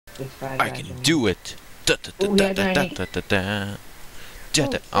I can do it. Da da da da da da da da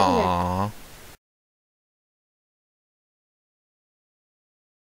da. Aww.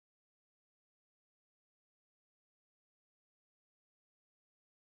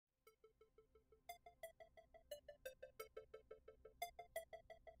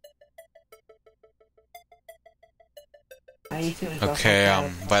 Okay,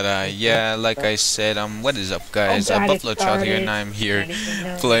 yeah, like I said, what is up, guys? Buffalo Child here, and I'm here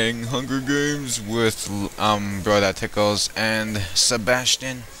playing Hunger Games with, Bro That Tickles and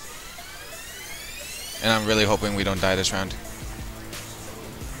Sebastian. And I'm really hoping we don't die this round.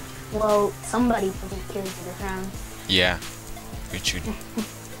 Well, somebody fucking killed you this round. Yeah, Richard.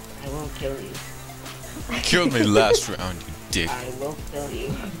 I will kill you. Killed me last round, you dick. I will kill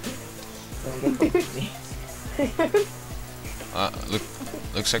you. Don't get close to me.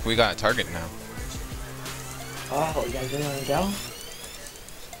 Looks like we got a target now. Oh, you guys really want to go?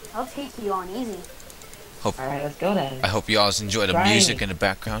 I'll take you on easy. Alright, let's go then. I hope you all enjoy the music in the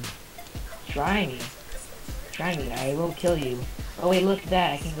background. Try me. Try me, I will kill you. Oh wait, look at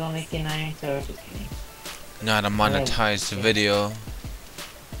that, I can go make an iron sword. Just kidding. Not a monetized video.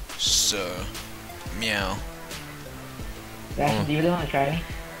 So, meow. Sebastian, do you really want to try me?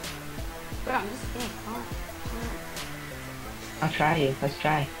 Bro, I'm just kidding. Come on. I'll try you. Let's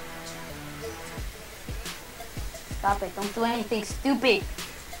try. Stop it. Don't do anything stupid.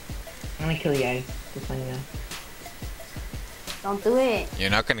 I'm gonna kill you guys. Just letting you know. Don't do it. You're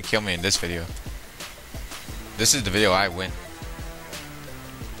not gonna kill me in this video. This is the video I win.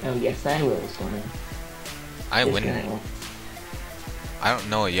 Oh yes, I will, Stormy. I win. I don't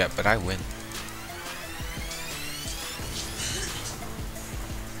know it yet, but I win.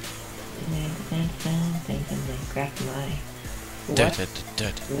 Craft my. What?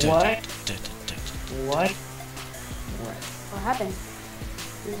 What? What? What happened?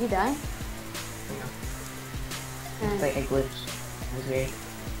 Did you die? No. It's like a glitch. That was weird.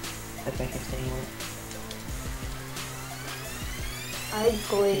 That's why I kept saying what. I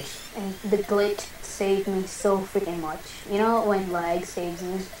glitched, and the glitch saved me so freaking much. You know when lag saves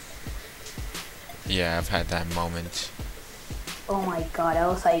me? Yeah, I've had that moment. Oh my god, I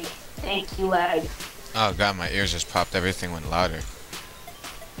was like, thank you, lag. Oh god, my ears just popped. Everything went louder.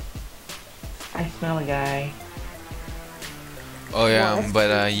 I smell a guy. Oh yeah,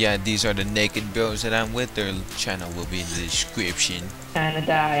 but yeah, these are the naked bros that I'm with. Their channel will be in the description. Time to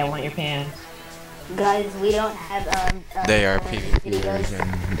die. I want your pants. Guys, we don't have they are PvPers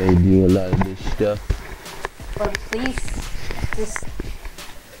and they do a lot of this stuff. But please, just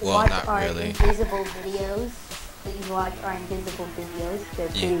watch our invisible videos. Please watch our invisible videos. They're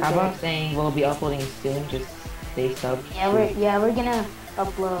pretty good. How about saying we'll be uploading soon? Just stay subbed. Yeah, we're gonna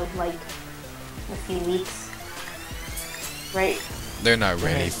upload like a few weeks. Right? They're not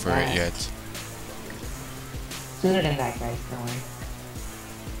ready for it yet. Sooner than that, guys. Don't worry.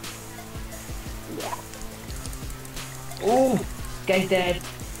 Yeah. Ooh, guy's dead.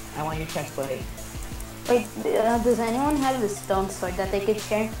 I want your chest plate. Wait, does anyone have the stone sword that they could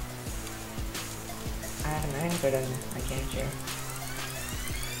share? I have an iron sword and I can't share.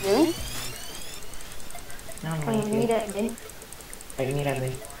 Really? No, I'm Oh, you need it, then? I need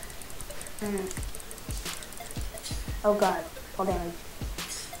it. Oh god. Hold on.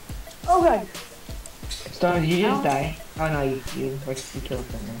 Oh god! Storm, did you just die? Oh no, you killed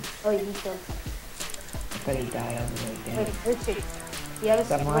someone. Oh, you killed someone. I thought he died. I was like, damn. Wait, Richard. You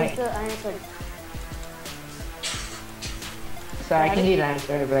have where's the iron sword? Sorry, I can do the iron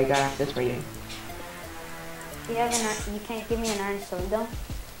sword, but I got this for you. You can't give me an iron sword though?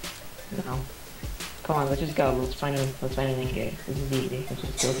 No. Come on, let's just go. Let's find an ingot. This is easy. Let's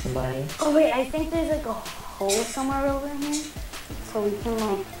just kill somebody. Oh wait, I think there's like a hole somewhere over here. So we can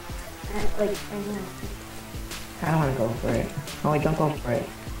like I don't wanna go for it. Oh wait, don't go for it.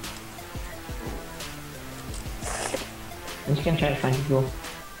 I'm just gonna try to find people.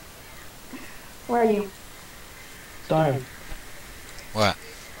 Where are you? Storm. What?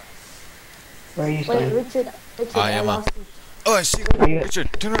 Where are you, Storm? Wait, Richard, I am lost you. Oh, I see. Richard,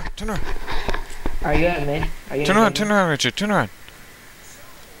 turn around. Are you at mid? Turn around, Richard, turn around.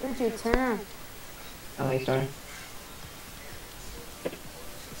 Richard, turn around. Oh, hey, Storm.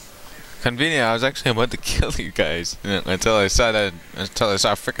 Convenient, I was actually about to kill you guys until I saw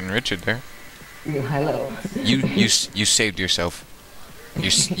freaking Richard there. Hello. You saved yourself.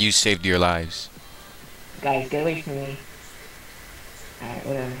 You saved your lives. Guys, get away from me. Alright,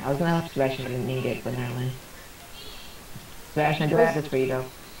 whatever. I was gonna help Sebastian, I didn't need it, but never mind. Sebastian, I do have this for you though.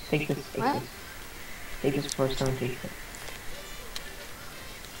 Take this. Take this for Storm, take it.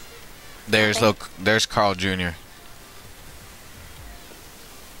 There's Carl Jr.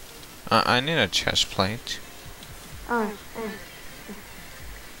 I need a chest plate. Oh,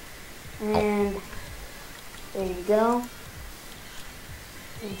 and there you go.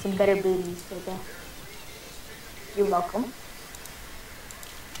 And some better booties right there. You're welcome.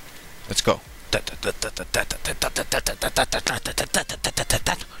 Let's go.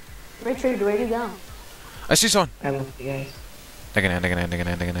 Richard, where'd you go? I see someone. I love you guys. But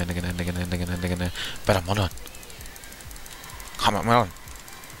I'm on. Combat mode.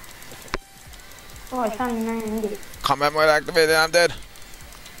 Oh, I found an iron ingot. Combat mode activated. I'm dead.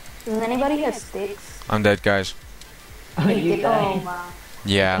 Does anybody have sticks? I'm dead, guys. Oh, you Oh, died. wow.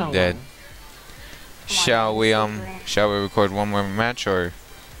 Yeah, I'm Come dead. on. Shall we record one more match or?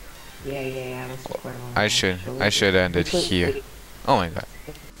 Yeah. Let's record one. I should end it here. Oh my god.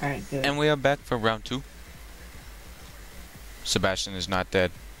 Alright, good. And we are back for round 2. Sebastian is not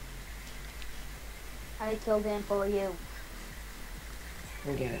dead. I killed him for you.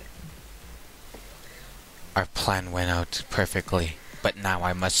 We'll get it. Our plan went out perfectly, but now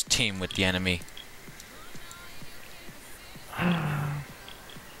I must team with the enemy.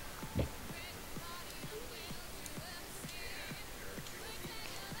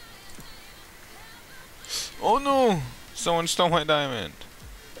 Oh no! Someone stole my diamond.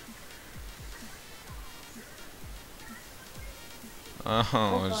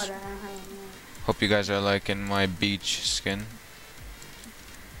 Oh, hope you guys are liking my beach skin.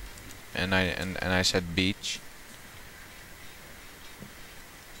 And I said beach.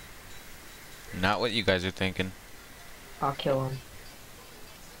 Not what you guys are thinking. I'll kill him.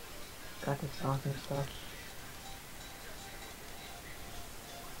 Got this awesome stuff.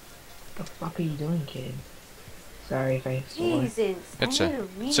 What the fuck are you doing, kid? Sorry if I swore. Jesus.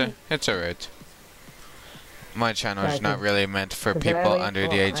 It's alright. My channel is Right, not really meant for but then I people like under the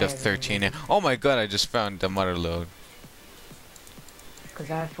full age of iron. 13. Oh my god, I just found the mother load. Cause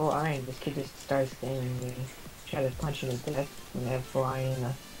I have full iron, this kid just starts spamming me. Try to punch him to death when I have full iron in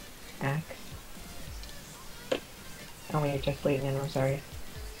the axe. Oh wait, just wait, man, I'm sorry.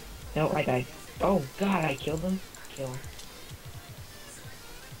 No, I died. Oh god, I killed him. Kill him.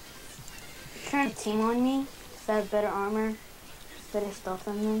 Trying to team on me? Cause I have better armor, better stuff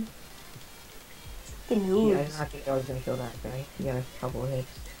than them. Fucking Yeah, I did noobs. not think I was gonna kill that guy. He got a couple of hits.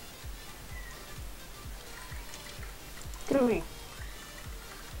 Get over here.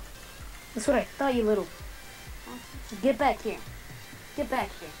 That's what I thought, you little. Get back here. Get back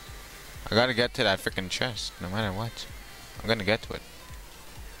here. I gotta get to that freaking chest, no matter what. I'm gonna get to it.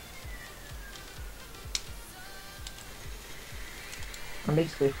 I'm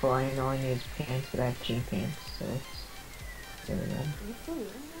basically full iron, all I need is pants, but I have jean pants, so it's really bad.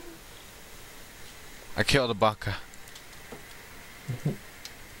 I killed a baka.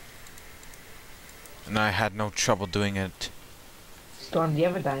 And I had no trouble doing it. Storm, do you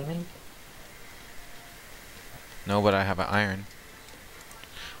have a diamond? No, but I have an iron.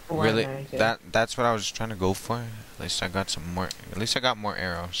 Oh, Really? iron too. That's what I was trying to go for. At least I got some more. At least I got more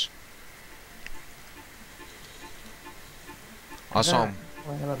arrows. Also,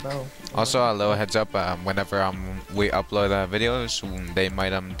 Oh, I have a bow. a little heads up. Whenever we upload videos, they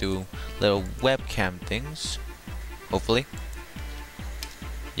might do little webcam things. Hopefully,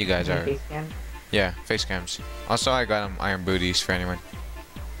 you guys are. Face cam? Yeah, face cams. Also, I got iron booties for anyone.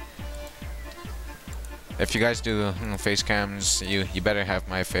 If you guys do face cams, you better have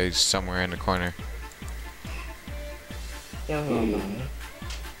my face somewhere in the corner. You'll know about me.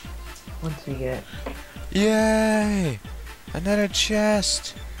 Once we get... Yay! Another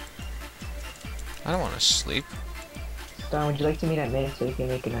chest. I don't want to sleep. Storm, would you like to meet at mid so you can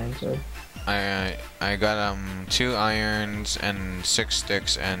make an iron sword? I got 2 irons and 6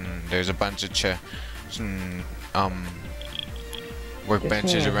 sticks, and there's a bunch of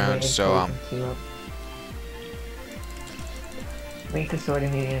workbenches around. So make a sword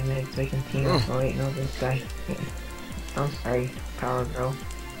and meet at mid so you can team up. Oh wait, no, this guy. I'm sorry, Power Girl.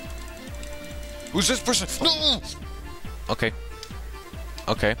 who's this person? No! Okay.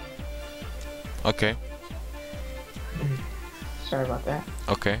 Okay. Okay. Sorry about that.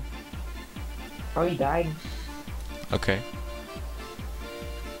 Okay. Oh, he died. Okay.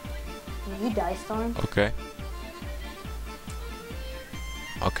 Did you die, Storm? Okay.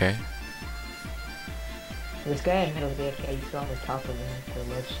 Okay. This guy in the middle of the AFK, you saw on the top of the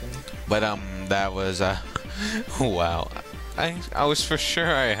ledge thing. But that was wow. I was for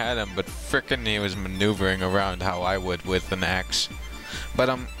sure I had him, but frickin' he was maneuvering around how I would with an axe. But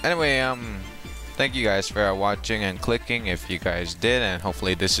anyway, thank you guys for watching and clicking if you guys did, and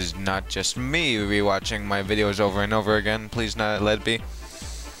hopefully this is not just me rewatching my videos over and over again. Please not let it be.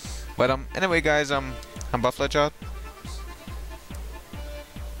 But anyway guys, I'm Buffalo Child.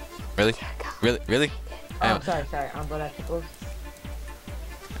 Really? Really? Oh, sorry. I'm Brother Tickles.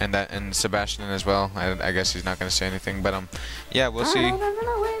 And Sebastian as well. I guess he's not gonna say anything, but yeah, we'll see. No,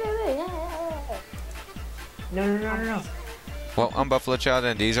 wait. No. Well, I'm Buffalo Child,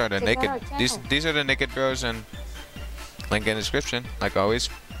 and these are the Check out naked. our channel. These are the Naked Bros, and link in the description. Like always,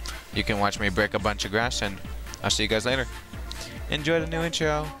 you can watch me break a bunch of grass, and I'll see you guys later. Enjoy the new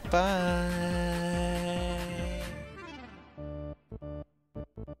intro. Bye.